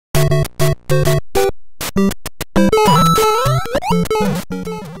Hey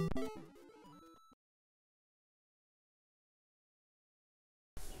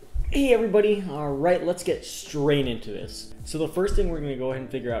everybody, alright, let's get straight into this. So the first thing we're going to go ahead and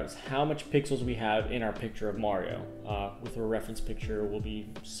figure out is how much pixels we have in our picture of Mario. With a reference picture will be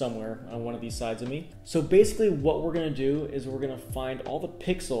somewhere on one of these sides of me. So basically what we're going to do is we're going to find all the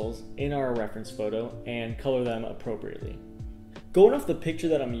pixels in our reference photo and color them appropriately. Going off the picture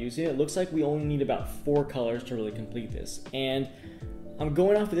that I'm using, it looks like we only need about 4 colors to really complete this. And I'm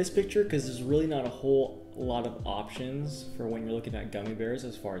going off of this picture because there's really not a whole lot of options for when you're looking at gummy bears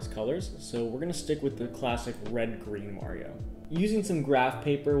as far as colors, so we're going to stick with the classic red-green Mario. Using some graph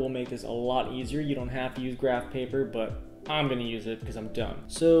paper will make this a lot easier. You don't have to use graph paper, but I'm going to use it because I'm dumb.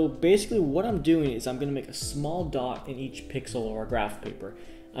 So basically what I'm doing is I'm going to make a small dot in each pixel of our graph paper.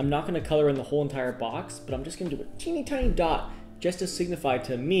 I'm not going to color in the whole entire box, but I'm just going to do a teeny tiny dot just to signify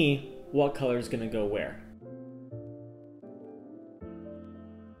to me what color is going to go where.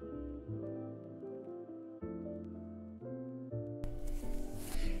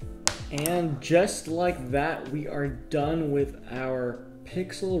 And just like that, we are done with our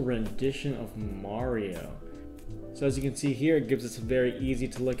pixel rendition of Mario. So as you can see here, it gives us a very easy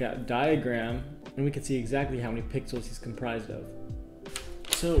to look at diagram, and we can see exactly how many pixels he's comprised of.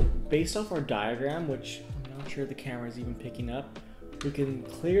 So based off our diagram, which I'm not sure the camera is even picking up, we can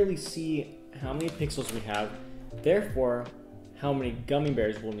clearly see how many pixels we have, therefore how many gummy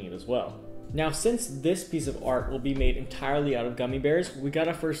bears we'll need as well. Now, since this piece of art will be made entirely out of gummy bears, we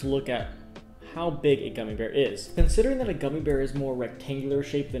gotta first look at how big a gummy bear is. Considering that a gummy bear is more rectangular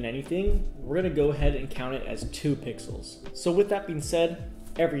shaped than anything, we're gonna go ahead and count it as 2 pixels. So with that being said,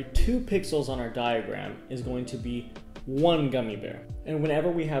 every 2 pixels on our diagram is going to be 1 gummy bear. And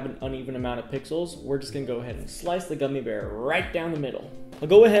whenever we have an uneven amount of pixels, we're just gonna go ahead and slice the gummy bear right down the middle. I'll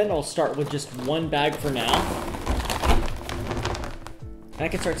go ahead and I'll start with just 1 bag for now. And I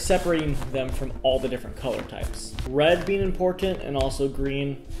can start separating them from all the different color types. Red being important, and also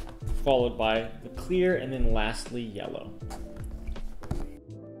green, followed by the clear, and then lastly yellow.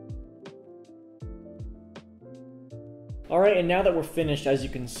 Alright, and now that we're finished, as you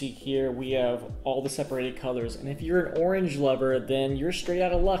can see here, we have all the separated colors. And if you're an orange lover, then you're straight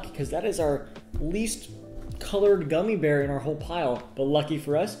out of luck, because that is our least colored gummy bear in our whole pile. But lucky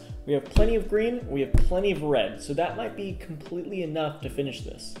for us, we have plenty of green, we have plenty of red, so that might be completely enough to finish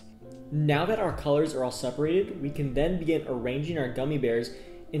this. Now that our colors are all separated, we can then begin arranging our gummy bears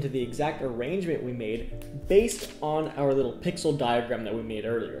into the exact arrangement we made based on our little pixel diagram that we made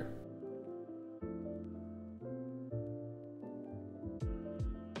earlier.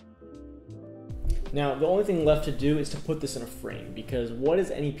 Now, the only thing left to do is to put this in a frame, because what is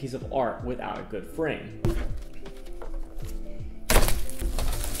any piece of art without a good frame?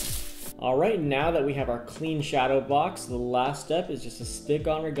 Alright, now that we have our clean shadow box, the last step is just to stick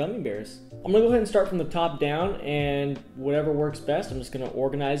on our gummy bears. I'm going to go ahead and start from the top down, and whatever works best, I'm just going to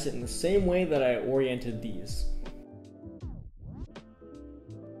organize it in the same way that I oriented these.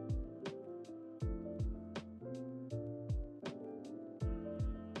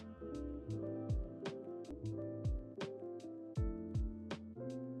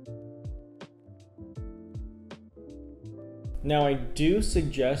 Now, I do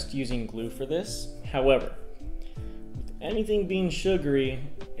suggest using glue for this. However, with anything being sugary,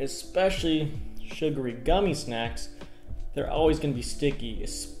 especially sugary gummy snacks, they're always going to be sticky,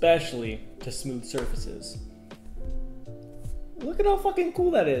 especially to smooth surfaces. Look at how fucking cool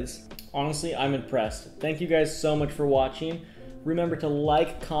that is. Honestly, I'm impressed. Thank you guys so much for watching. Remember to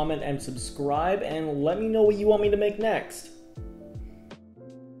like, comment, and subscribe, and let me know what you want me to make next.